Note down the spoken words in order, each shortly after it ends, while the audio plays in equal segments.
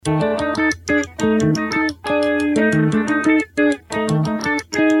Some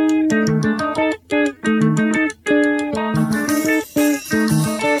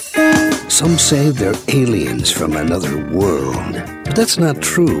say they're aliens from another world. But that's not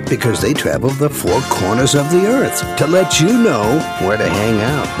true, because they travel the four corners of the earth to let you know where to hang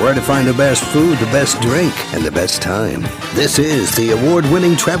out, where to find the best food, the best drink, and the best time. This is the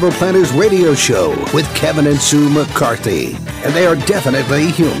award-winning Travel Planners Radio Show with Kevin and Sue McCarthy. And they are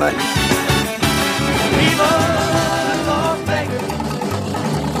definitely human.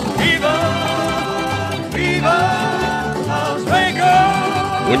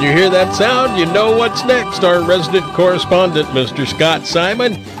 When you hear that sound, you know what's next. Our resident correspondent, Mr. Scott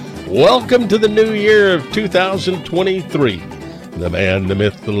Simon. Welcome to the new year of 2023. The man, the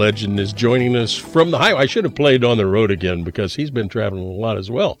myth, the legend is joining us from the highway. I should have played On the Road again because he's been traveling a lot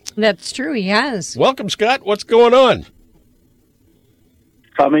as well. That's true, he has. Welcome, Scott. What's going on?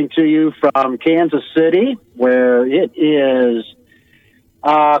 Coming to you from Kansas City, where it is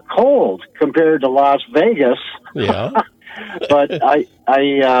cold compared to Las Vegas. Yeah. But a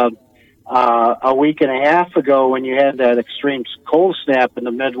week and a half ago, when you had that extreme cold snap in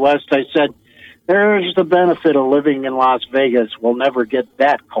the Midwest, I said, there's the benefit of living in Las Vegas. We'll never get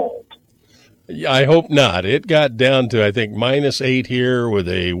that cold. I hope not. It got down to, I think, -8 here with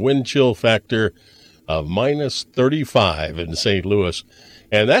a wind chill factor of -35 in St. Louis.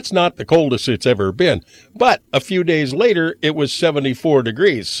 And that's not the coldest it's ever been. But a few days later, it was 74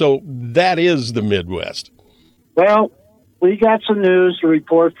 degrees. So that is the Midwest. Well, we got some news to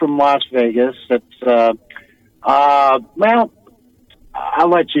report from Las Vegas. That's well, I'll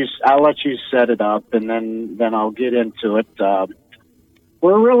let you set it up, and then I'll get into it.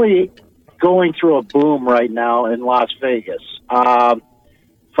 We're really going through a boom right now in Las Vegas.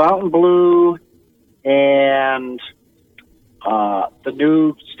 Fontainebleau and the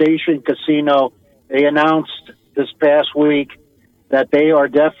new Station Casino, they announced this past week that they are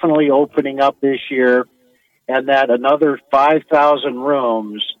definitely opening up this year, and that another 5,000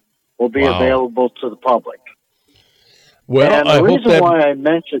 rooms will be available to the public. Well, and the reason why I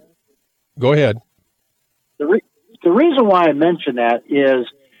mentioned... Go ahead. The reason why I mention that is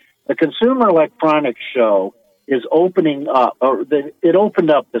the Consumer Electronics Show is opening up, it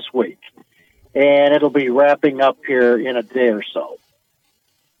opened up this week, and it'll be wrapping up here in a day or so.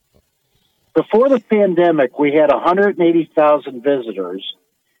 Before the pandemic, we had 180,000 visitors,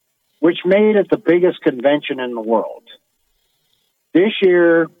 which made it the biggest convention in the world. This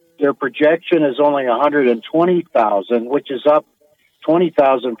year, their projection is only 120,000, which is up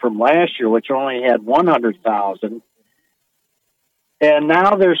 20,000 from last year, which only had 100,000. And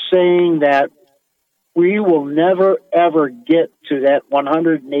now they're saying that we will never, ever get to that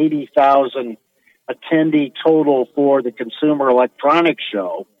 180,000 attendee total for the Consumer Electronics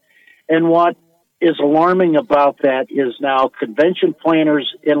Show. And what is alarming about that is now convention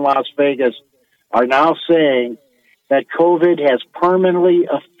planners in Las Vegas are now saying that COVID has permanently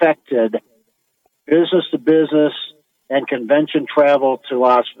affected business-to-business and convention travel to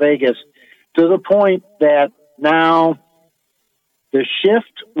Las Vegas to the point that now the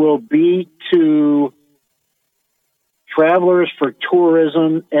shift will be to travelers for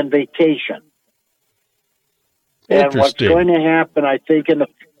tourism and vacation. And what's going to happen, I think,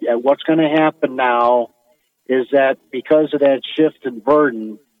 what's going to happen now is that because of that shift in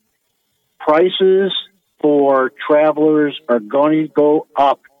burden, prices for travelers are going to go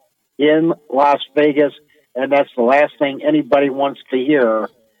up in Las Vegas, and that's the last thing anybody wants to hear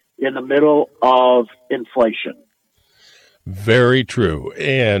in the middle of inflation. Very true.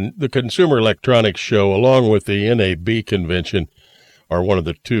 And the Consumer Electronics Show, along with the NAB convention, are one of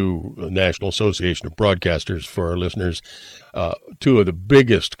the two, National Association of Broadcasters for our listeners, two of the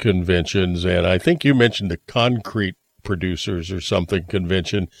biggest conventions. And I think you mentioned the Concrete Producers or something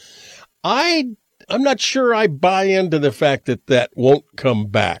convention. I'm not sure I buy into the fact that that won't come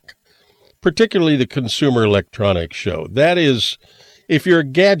back, particularly the Consumer Electronics Show. That is, if you're a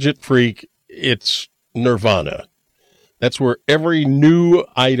gadget freak, it's nirvana. That's where every new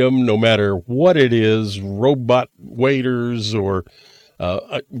item, no matter what it is, robot waiters or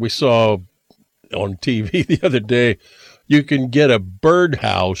we saw on TV the other day, you can get a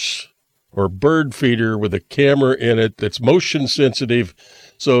birdhouse or bird feeder with a camera in it that's motion sensitive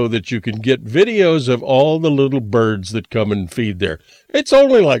so that you can get videos of all the little birds that come and feed there. It's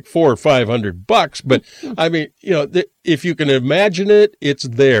only like $400 or $500, but I mean, you know, if you can imagine it, it's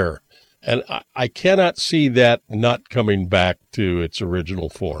there. And I cannot see that not coming back to its original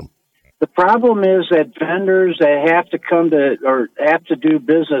form. The problem is that vendors that have to come to or have to do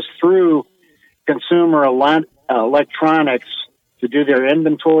business through Consumer Electronics to do their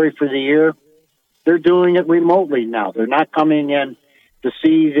inventory for the year, they're doing it remotely now. They're not coming in to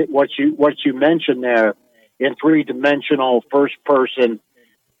see what you mentioned there in three-dimensional first-person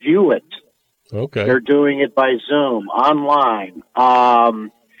view it. Okay. They're doing it by Zoom, online.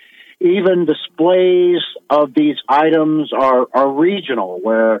 Even displays of these items are regional,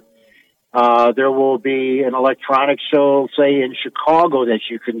 where there will be an electronics show, say, in Chicago that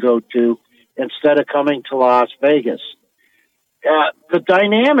you can go to instead of coming to Las Vegas. The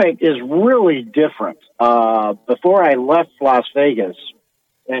dynamic is really different. Before I left Las Vegas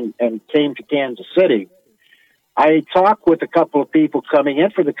and came to Kansas City, I talked with a couple of people coming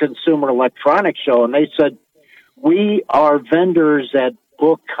in for the Consumer Electronics Show, and they said, we are vendors that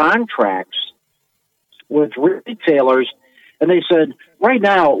book contracts with retailers, and they said, right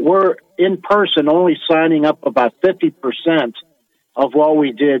now, we're in person only signing up about 50% of what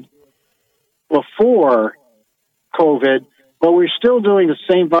we did before COVID, but we're still doing the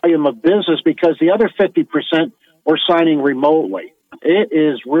same volume of business because the other 50% we're signing remotely. It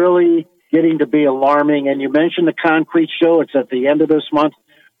is really getting to be alarming. And you mentioned the concrete show. It's at the end of this month.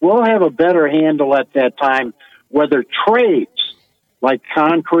 We'll have a better handle at that time whether trades like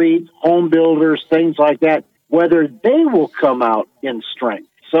concrete, home builders, things like that, whether they will come out in strength.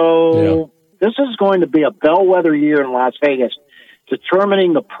 So This is going to be a bellwether year in Las Vegas,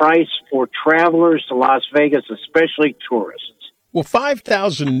 determining the price for travelers to Las Vegas, especially tourists. Well,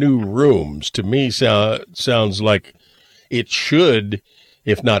 5,000 new rooms to me sounds like it should,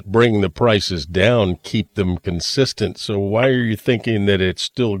 if not bring the prices down, keep them consistent. So why are you thinking that it's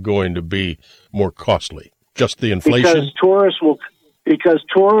still going to be more costly? Just the inflation? Because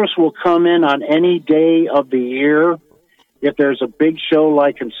tourists will come in on any day of the year. If there's a big show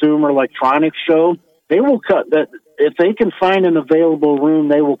like Consumer Electronics Show, they will cut that. If they can find an available room,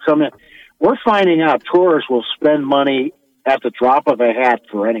 they will come in. We're finding out tourists will spend money at the drop of a hat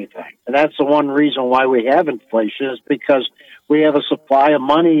for anything. And that's the one reason why we have inflation, is because we have a supply of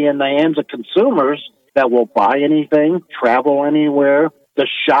money in the hands of consumers that will buy anything, travel anywhere. The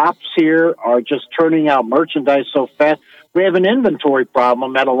shops here are just turning out merchandise so fast. We have an inventory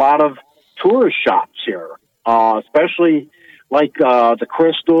problem at a lot of tourist shops here, especially like the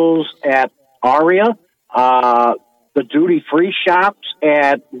Crystals at Aria, the duty-free shops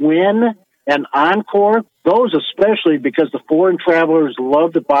at Wynn and Encore. Those especially, because the foreign travelers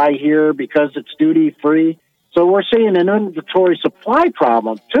love to buy here because it's duty-free. So we're seeing an inventory supply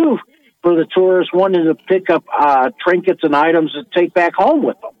problem, too, for the tourists wanting to pick up trinkets and items to take back home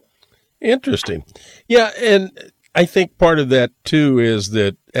with them. Interesting. Yeah, and I think part of that, too, is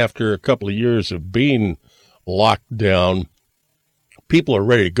that after a couple of years of being locked down, people are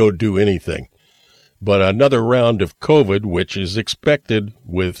ready to go do anything. But another round of COVID, which is expected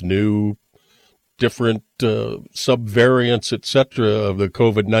with new different subvariants, etc., of the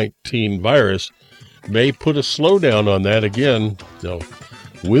COVID-19 virus, may put a slowdown on that again. So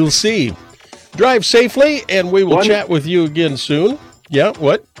we'll see. Drive safely, and we will chat with you again soon. Yeah,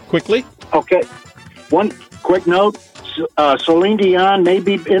 what? Quickly? Okay. One quick note. Celine Dion may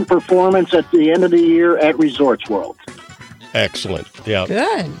be in performance at the end of the year at Resorts World. Excellent. Yeah.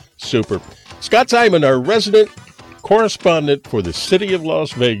 Good. Super. Scott Simon, our resident correspondent for the city of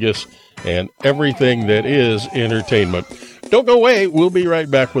Las Vegas and everything that is entertainment. Don't go away. We'll be right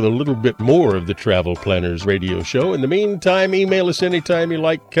back with a little bit more of the Travel Planners Radio Show. In the meantime, email us anytime you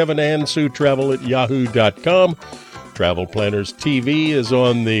like, kevinandsuetravel@yahoo.com. Travel Planners TV is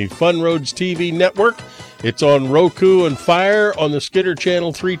on the Fun Roads TV network. It's on Roku and Fire on the Skitter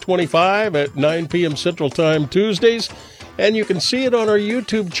Channel 325 at 9 p.m. Central Time Tuesdays. And you can see it on our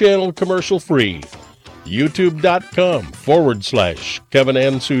YouTube channel commercial free. youtube.com/Kevin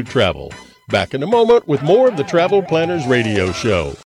and Sue Travel. Back in a moment with more of the Travel Planners Radio Show.